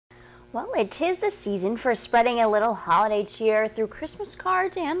Well, it is the season for spreading a little holiday cheer through Christmas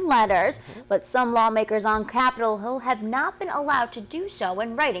cards and letters, but some lawmakers on Capitol Hill have not been allowed to do so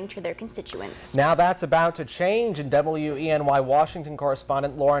in writing to their constituents. Now that's about to change, and WENY Washington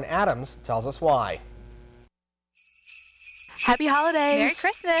correspondent Lauren Adams tells us why. Happy holidays! Merry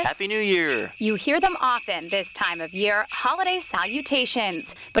Christmas! Happy New Year! You hear them often this time of year, holiday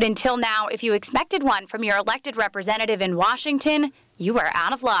salutations. But until now, if you expected one from your elected representative in Washington, you are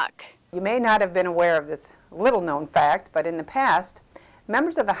out of luck. You may not have been aware of this little-known fact, but in the past,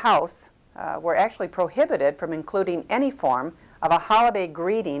 members of the House were actually prohibited from including any form of a holiday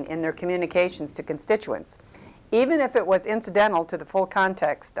greeting in their communications to constituents, even if it was incidental to the full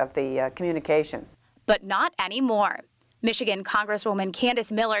context of the communication. But not anymore. Michigan Congresswoman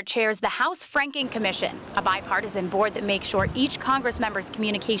Candace Miller chairs the House Franking Commission, a bipartisan board that makes sure each Congress member's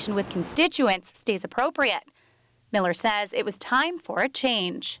communication with constituents stays appropriate. Miller says it was time for a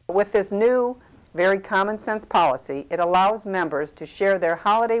change. With this new, very common sense policy, it allows members to share their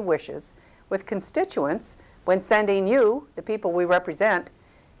holiday wishes with constituents when sending you, the people we represent,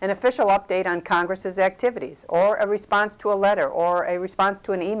 an official update on Congress's activities, or a response to a letter, or a response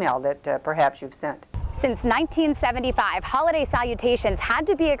to an email that perhaps you've sent. Since 1975, holiday salutations had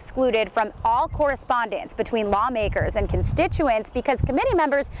to be excluded from all correspondence between lawmakers and constituents because committee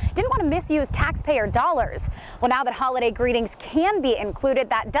members didn't want to misuse taxpayer dollars. Well, now that holiday greetings can be included,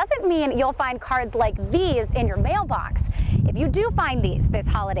 that doesn't mean you'll find cards like these in your mailbox. If you do find these this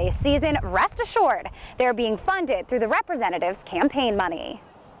holiday season, rest assured they're being funded through the representatives' campaign money.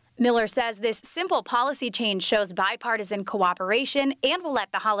 Miller says this simple policy change shows bipartisan cooperation and will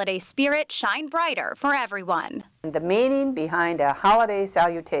let the holiday spirit shine brighter for everyone. The meaning behind a holiday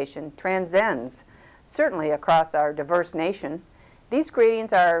salutation transcends, certainly across our diverse nation. These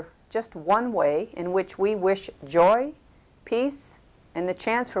greetings are just one way in which we wish joy, peace, and the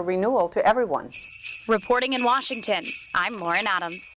chance for renewal to everyone. Reporting in Washington, I'm Lauren Adams.